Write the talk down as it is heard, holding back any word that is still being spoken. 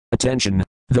Attention,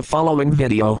 the following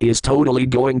video is totally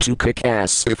going to kick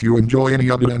ass. If you enjoy any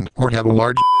of it or have a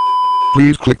large,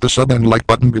 please click the sub and like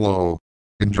button below.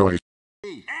 Enjoy.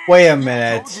 Wait a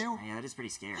minute. Yeah, that is pretty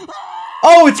scary.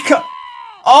 Oh, it's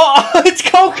it's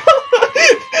COCO.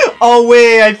 Oh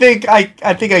wait, I think I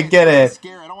get it.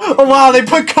 Oh wow, they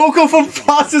put COCO from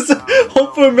Process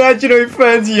Hope for Imaginary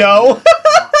Friends, yo.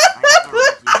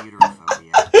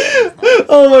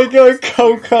 Oh my god,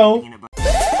 COCO.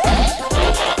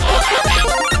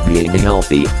 Being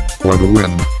healthy. For the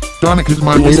win. Sonic is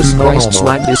my Jesus Christ,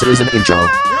 slime, this is an intro.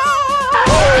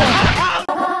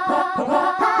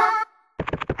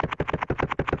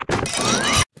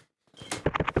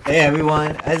 Hey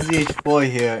everyone, SZH4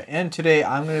 here, and today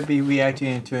I'm going to be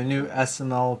reacting to a new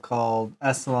SML called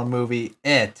SML movie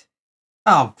It.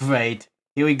 Oh great,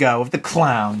 here we go with the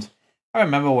clowns. I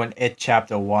remember when It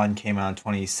Chapter 1 came out in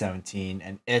 2017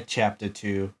 and It Chapter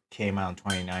 2 came out in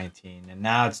 2019, and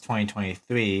now it's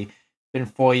 2023. It's been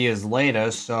 4 years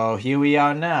later, so here we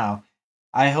are now.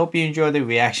 I hope you enjoyed the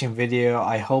reaction video.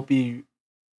 I hope you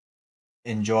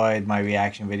enjoyed my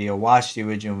reaction video. Watch the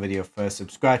original video first.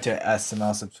 Subscribe to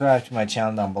SML. Subscribe to my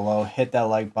channel down below. Hit that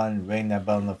like button. Ring that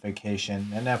bell notification.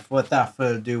 And then without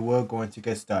further ado, we're going to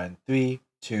get started. 3,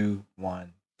 2,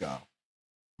 1, go.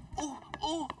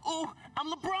 Oh,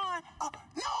 I'm LeBron.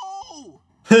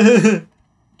 No.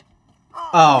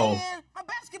 Oh. Man,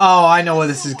 Oh, I know where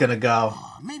this is gonna go.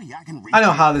 Maybe I can. I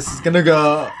know how this is gonna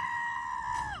go.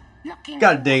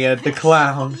 God dang it, the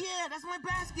clown. Yeah, that's my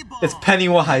basketball. It's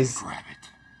Pennywise. Grab it.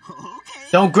 Okay.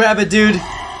 Don't grab it, dude.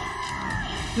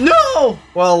 No!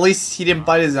 Well, at least he didn't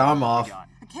bite his arm off.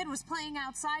 A kid was playing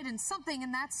outside and something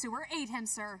in that sewer ate him,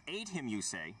 sir. Ate him, you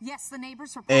say? Yes, the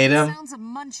neighbors Ate reported him? sounds of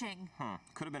munching.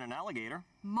 Could have been an alligator.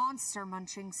 Monster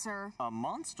munching, sir. A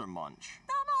monster munch.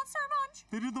 The monster munch!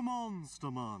 They did the monster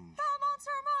munch. The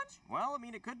monster munch! Well, I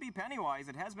mean, it could be Pennywise.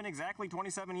 It has been exactly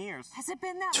 27 years. Has it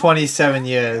been that long? 27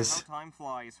 years. How time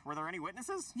flies. Were there any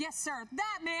witnesses? Yes, sir.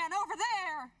 That man over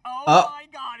there! Oh Oh. my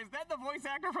god, is that the voice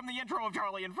actor from the intro of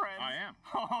Charlie and Friends? I am.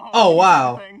 Oh,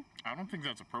 wow. Thing. I don't think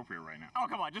that's appropriate right now. Oh,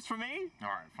 come on, just for me?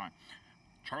 Alright, fine.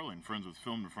 Charlie and Friends was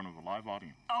filmed in front of a live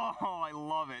audience. Oh, I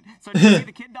love it. So did you see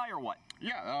the kid die or what?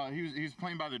 Yeah, he was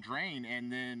playing by the drain,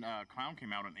 and then a clown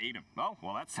came out and ate him. Oh,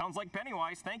 well, that sounds like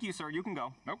Pennywise. Thank you, sir. You can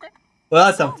go. Okay. Well,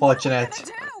 that's What are we unfortunate. gonna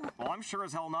do? Well, I'm sure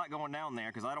as hell not going down there,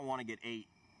 because I don't want to get ate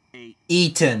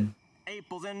Eaten.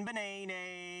 apples and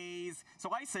bananas. So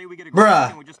I say we get a Bruh. grenade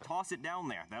and we just toss it down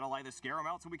there. That'll either scare him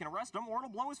out so we can arrest him, or it'll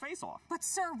blow his face off. But,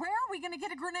 sir, where are we gonna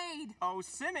get a grenade? Oh,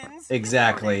 Simmons.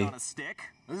 Exactly. Grenade on a stick.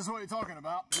 This is what you're talking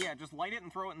about. Yeah, just light it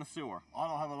and throw it in the sewer. I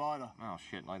don't have a lighter. Oh,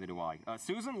 shit, neither do I.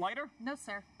 Susan, lighter? No,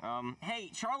 sir. Hey,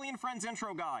 Charlie and Friends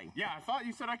intro guy. Yeah, I thought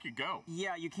you said I could go.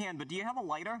 Yeah, you can, but do you have a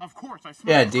lighter? Of course, I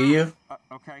smell Yeah, it. do you?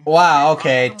 Okay. Wow,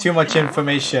 okay. Too much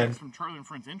information. It's from Charlie and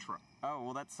Friends intro. Oh,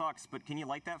 well, that sucks, but can you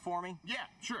light that for me? Yeah,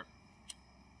 sure.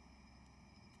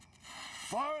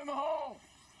 Fire in the hole!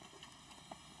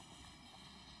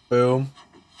 Boom.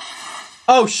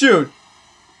 Oh, shoot.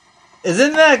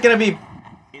 Isn't that gonna be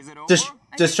Is it over?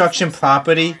 destruction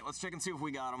property? Alright, let's check and see if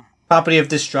we got him. Property of Oh, I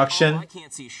destruction?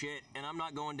 can't see shit, and I'm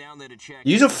not going down there to check.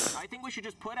 Use a f- I think we should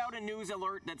just put out a news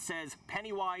alert that says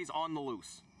Pennywise on the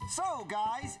loose. So,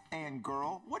 guys and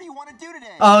girl, what do you want to do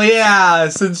today? Oh yeah,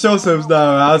 since Joseph's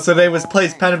not around, so they was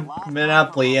placed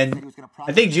Penelope, and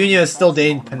I think Junior is still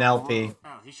dating Penelope. Oh,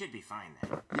 he should be fine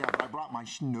then. Yeah, but I brought my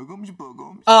schnuggums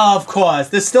boogums. Oh, of course,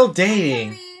 they're still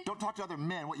dating. Don't talk to other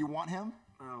men. What, you want him?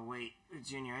 Oh, wait,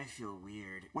 Junior, I feel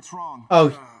weird. What's wrong? Oh,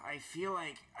 I feel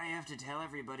like I have to tell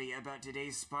everybody about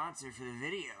today's sponsor for the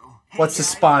video. what's the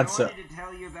sponsor? I wanted to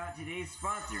tell you about today's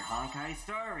sponsor, Honkai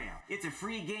Star Rail. It's a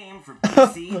free game for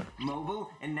PC,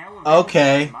 mobile, and now available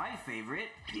Okay. on my favorite,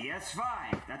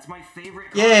 PS5. That's my favorite.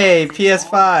 Yay, console of all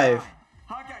PS5. time.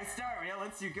 Honkai Star Rail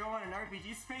lets you go on an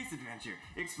RPG space adventure,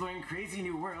 exploring crazy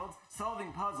new worlds,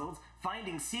 solving puzzles,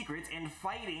 finding secrets, and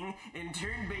fighting in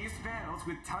turn-based battles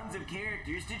with tons of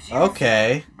characters to choose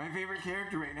Okay. from. My favorite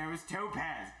character right now is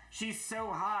Topaz. She's so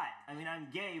hot. I mean, I'm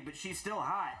gay, but she's still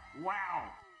hot. Wow.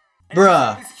 And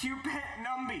Bruh. This cute pet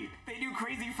Numby. They do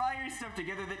crazy fire stuff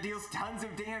together that deals tons of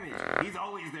damage. He's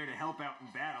always there to help out in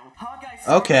battle. Hawkeye's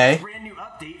Okay. brand new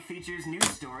update features new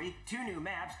story, 2 new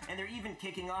maps, and they're even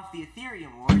kicking off the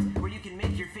Ethereum Wars, where you can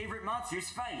make your favorite monsters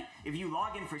fight. If you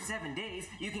log in for 7 days,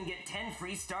 you can get 10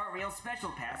 free Star Rail special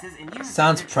passes and use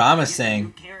Sounds them to promising.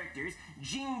 get new characters,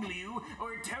 Jingblue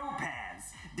or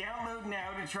Topaz. Download now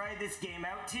to try this game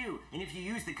out too. And if you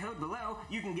use the code below,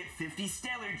 you can get 50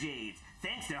 Stellar Jades.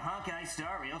 Thanks to Honkai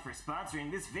Star Rail for sponsoring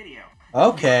this video.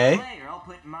 Okay. Play or I'll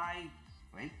put my...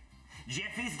 Wait.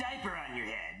 Jeffy's diaper on your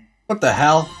head. What the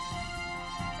hell?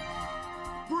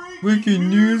 Breaking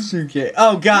news again.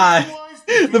 Oh god.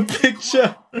 The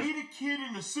picture. Ate a kid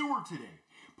in a sewer today.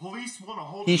 Police want to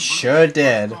hold He sure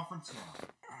did. Damn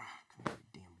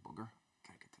booger.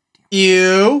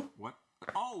 You. What?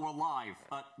 Oh, we're live.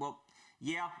 Well,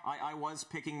 yeah, I was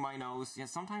picking my nose. Yeah,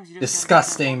 sometimes you just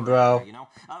disgusting, bro. You know.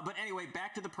 But anyway,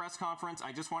 back to the press conference.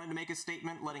 I just wanted to make a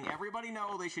statement letting everybody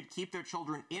know they should keep their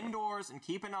children indoors and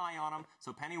keep an eye on them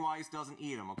so Pennywise doesn't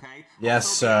eat them. Okay? Yes,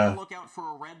 also, sir. Look out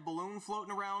for a red balloon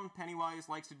floating around. Pennywise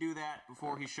likes to do that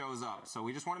before he shows up. So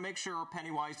we just want to make sure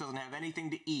Pennywise doesn't have anything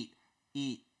to eat.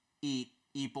 Eat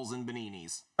Eeples and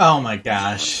Baninis. Oh my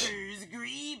gosh.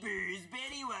 Creepers,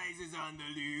 Pennywise is on the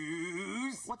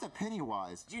loose. What's a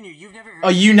Pennywise? Junior, you've never heard Oh,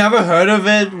 you never heard of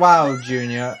it? Wow,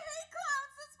 Junior.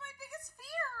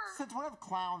 Since when have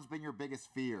clowns been your biggest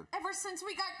fear? Ever since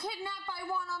we got kidnapped by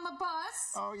one on the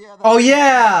bus. Oh yeah. Oh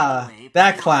yeah,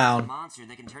 that clown. monster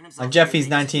that can turn himself On Jeffy's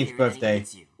into your biggest 19th fear and birthday. he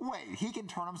eats you. Wait, he can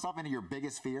turn himself into your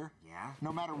biggest fear? Yeah.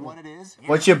 No matter what it is?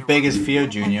 What's your biggest fear, My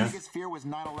Junior? biggest fear was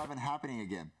 9/11 happening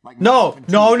again. Like No, 9/11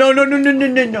 no, too. no, no, no, no, no,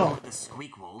 no, no. The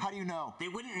Squeakquel. How do you know? They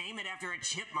wouldn't name it after a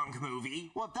chipmunk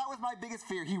movie. Well, if that was my biggest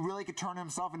fear, he really could turn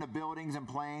himself into buildings and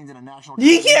planes and a national.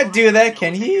 He can't do that,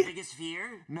 can Your he? biggest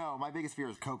fear? No, my biggest fear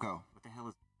is COCO. What the hell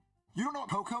is... You don't know what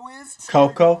COCO is?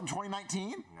 COCO? In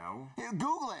 2019? No. Yeah,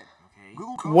 Google it. Okay.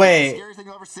 Google COCO. Wait. It's the scariest thing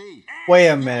you'll ever see. Wait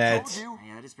a Told minute. you.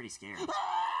 Yeah, that is pretty scary.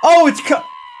 Oh, it's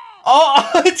Oh,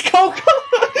 it's Coco.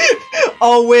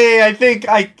 Oh wait, I think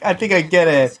I get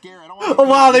it. Scary. I don't want Oh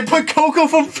wow, they put Coco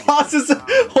from Foster's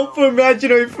Home for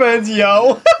Imaginary Friends,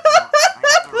 yo.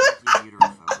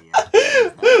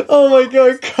 Oh my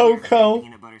god, Coco.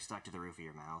 Peanut butter stuck to the roof of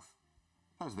your mouth.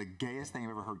 That was the gayest thing I've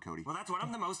ever heard, Cody. Well, that's what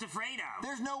I'm the most afraid of.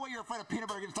 There's no way you're afraid of peanut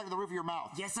butter getting stuck to the roof of your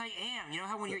mouth. Yes, I am. You know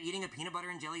how when you're eating a peanut butter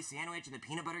and jelly sandwich and the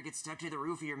peanut butter gets stuck to the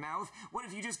roof of your mouth? What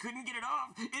if you just couldn't get it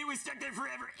off? It was stuck there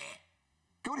forever.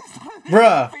 Cody, it's not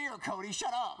Bruh. a fear, Cody.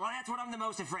 Shut up. Well, that's what I'm the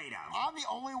most afraid of. I'm the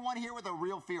only one here with a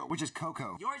real fear, which is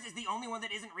Coco. Yours is the only one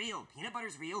that isn't real. Peanut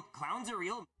butter's real. Clowns are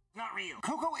real. Not real.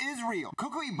 Coco is real.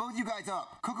 Coco eat both you guys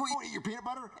up. Coco would eat your peanut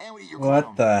butter and would eat your What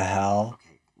clown. the hell?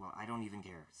 Okay, well, I don't even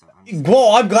care. So I'm just...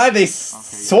 Whoa, I'm glad they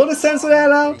sort of censor that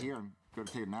Stay out. here and go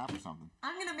to take a nap or something.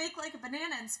 I'm gonna make like a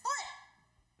banana and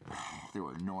split. They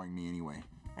were annoying me anyway.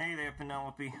 Hey there,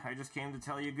 Penelope. I just came to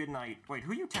tell you good night. Wait,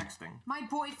 who are you texting? My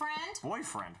boyfriend?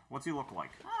 Boyfriend? What's he look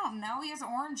like? I don't know. He has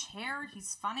orange hair.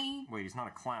 He's funny. Wait, he's not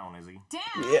a clown, is he? Dad!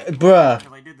 Yeah, bruh.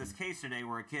 Because I did this case today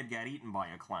where a kid got eaten by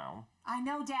a clown. I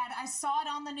know, Dad. I saw it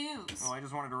on the news. Well, I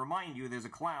just wanted to remind you there's a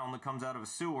clown that comes out of a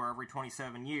sewer every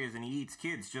 27 years and he eats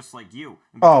kids just like you.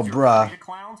 And Oh, because you're bruh. afraid of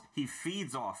clowns, he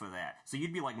feeds off of that. So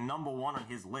you'd be like #1 on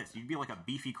his list. You'd be like a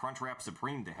beefy Crunchwrap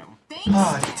Supreme to him. Thanks,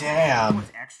 Oh Dad. damn.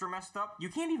 What's extra messed up? You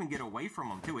can't even get away from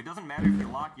him, too. It doesn't matter if you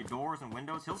lock your doors and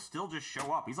windows, he'll still just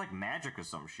show up. He's like magic or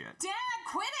some shit. Dad,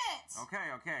 quit it!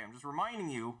 Okay, I'm just reminding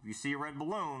you, if you see a red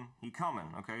balloon, he coming,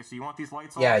 okay? So you want these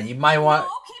lights on? Yeah, you might want.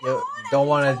 No, keep it You on. don't You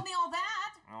want told to. me all that.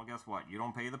 Well, guess what? You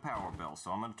don't pay the power bill,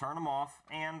 so I'm gonna turn them off,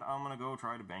 and I'm gonna go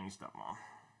try to bang your stepmom.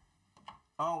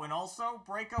 Oh, and also,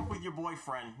 break up with your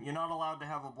boyfriend. You're not allowed to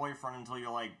have a boyfriend until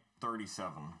you're like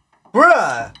 37.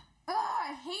 Bruh. Ugh,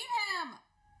 I hate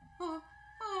him.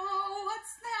 Oh,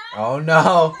 what's that? Oh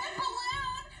no. Red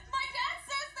balloon. My dad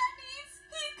says that means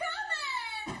he's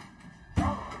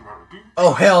coming.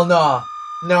 Oh hell no.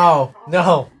 No.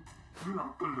 No.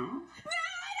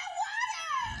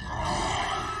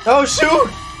 Oh shoot.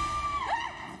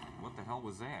 What the hell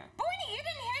was that? Boydie, you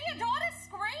didn't hear your daughter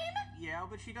scream? Yeah,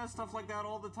 but she does stuff like that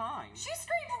all the time. She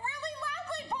screamed really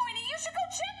loudly, Boydie. You should go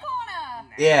check on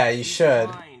her. Yeah, you should.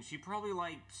 Fine. She probably,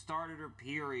 like, started her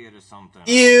period or something.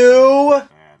 Ew. Bad.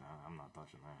 I'm not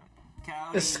touching that.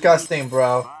 Cody, Disgusting,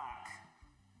 bro. Fuck.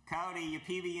 Cody, your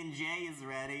PB&J is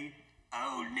ready.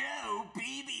 Oh no,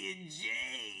 PB&J.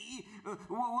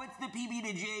 What's the PB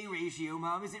to J ratio,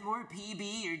 Mom? Is it more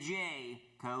PB or J?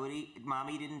 Cody,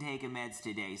 Mommy didn't take her meds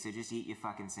today, so just eat your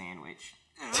fucking sandwich.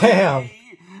 Damn.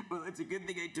 Okay. Well, it's a good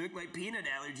thing I took my peanut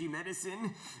allergy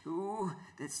medicine. Ooh,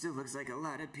 that still looks like a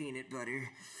lot of peanut butter.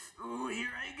 Ooh,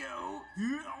 here I go.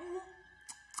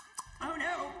 Oh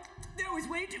no, that was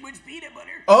way too much peanut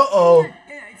butter. Uh-oh.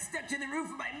 Yeah, it's stuck to the roof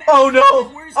of my mouth. Oh no.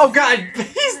 Worse Oh than god. fear.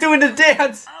 He's doing the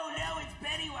dance. Oh no, it's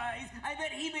Pennywise. I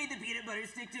bet he made the peanut butter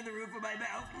stick to the roof of my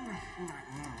mouth.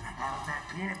 How's that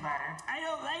peanut butter? I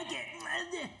don't like it.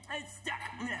 It's stuck.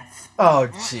 Oh I'm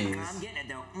jeez. getting it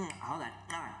though. Hold on.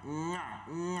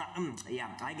 Yeah,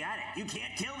 I got it. You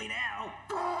can't kill me now.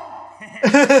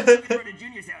 I'm going to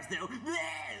Junior's house though.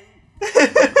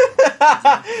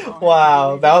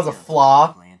 Wow, that was a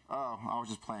flaw. Oh, was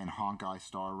just playing Honkai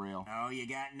Star Rail. Oh, you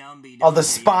got Numby. Oh, the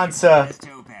sponsor.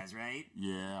 Topaz, right?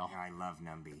 Yeah. I love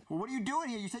Numby. Well, what are you doing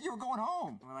here? You said you were going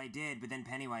home. Well, I did, but then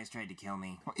Pennywise tried to kill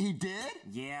me. He did?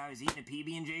 Yeah, I was eating a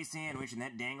PB&J sandwich, and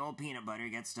that dang old peanut butter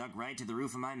got stuck right to the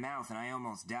roof of my mouth, and I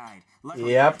almost died.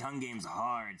 Luckily, my tongue game's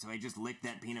hard, so I just licked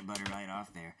that peanut butter right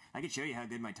off there. I could show you how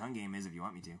good my tongue game is if you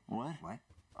want me to. What? What?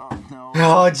 Oh, no.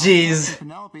 Oh, jeez.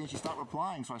 Penelope, and she stopped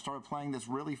replying, so I started playing this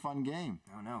really fun game.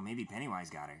 Oh, no, maybe Pennywise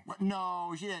got her. What?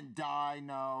 No, she didn't die,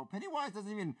 no. Pennywise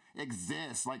doesn't even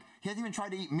exist. Like, he hasn't even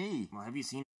tried to eat me. Well, have you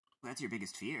seen... That's your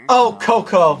biggest fear. Oh,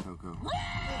 COCO. COCO.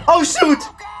 Oh, shoot.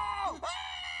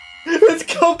 It's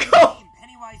COCO.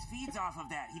 Pennywise feeds off of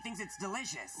that. He thinks it's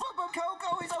delicious. But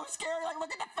COCO is so scary. Like,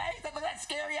 look at the face. Look at that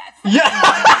scary ass. Yeah.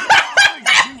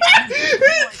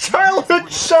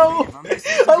 Childhood show.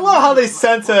 I love how they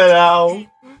censor it out.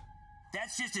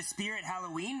 That's just a spirit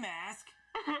Halloween mask.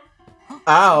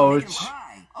 Ouch.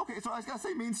 Okay, so I was gonna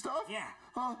say mean stuff? Yeah.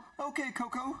 Okay,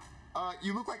 Coco.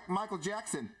 You look like Michael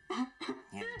Jackson. Yeah,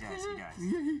 he does, he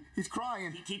does. He's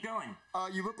crying. Keep going.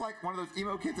 You look like one of those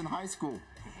emo kids in high school.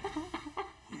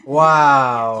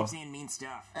 Wow. Keep saying mean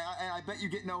stuff. And I bet you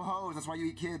get no hoes. That's why you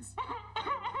eat kids.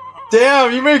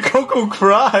 Damn, you made COCO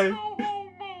cry.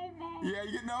 Yeah,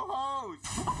 you get no hoes.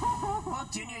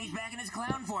 Look, Junior, he's back in his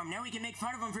clown form. Now we can make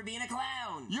fun of him for being a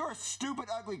clown. You're a stupid,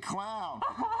 ugly clown.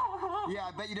 Yeah,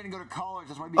 I bet you didn't go to college.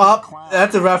 That's why you became a clown.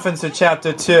 That's a reference to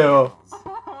chapter 2.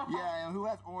 Yeah, and who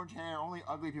has orange hair? Only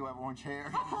ugly people have orange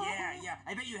hair. Yeah.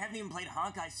 I bet you haven't even played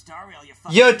Honkai Star Rail, you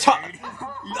fucking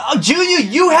nerd. Junior,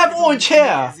 you have orange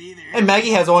hair. And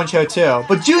Maggie has orange hair too.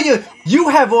 But Junior, you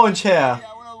have orange hair.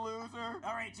 Yeah, what a loser.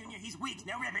 Alright, Junior, he's weak.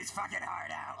 Now rip his fucking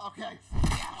heart out. Okay.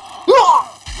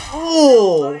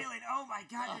 Oh. Violent. Oh my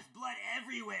god, there's blood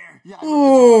everywhere. Yeah.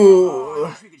 I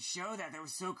wish we could show that. That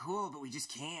was so cool, but we just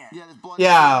can't. Yeah, there's blood.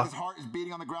 Yeah. His heart is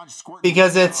beating on the ground, just squirting.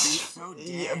 Because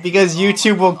because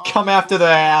YouTube will come after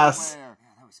their ass. Yeah,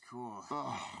 that was cool.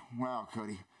 Oh, wow,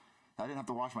 Cody. I didn't have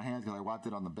to wash my hands because I wiped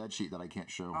it on the bed sheet that I can't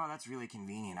show. Oh, that's really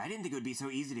convenient. I didn't think it would be so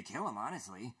easy to kill him,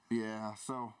 honestly. Yeah,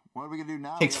 so what are we gonna do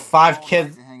now? Takes 5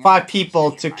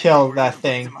 people to kill that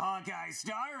thing. Some Honkai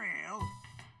Star Rail.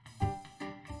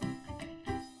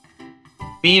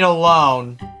 Being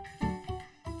alone.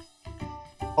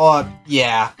 Oh,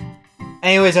 yeah.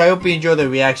 Anyways, I hope you enjoyed the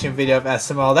reaction video of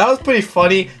SML. That was pretty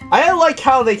funny. I like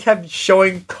how they kept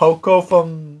showing COCO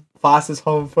from Foster's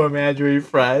Home for Imaginary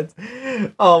Friends.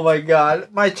 Oh my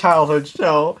god, my childhood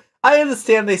show. I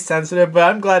understand they censored it, but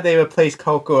I'm glad they replaced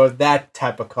COCO with that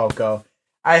type of COCO.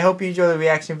 I hope you enjoyed the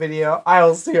reaction video. I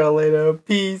will see you all later.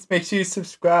 Peace. Make sure you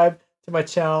subscribe to my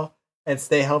channel and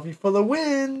stay healthy for the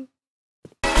win.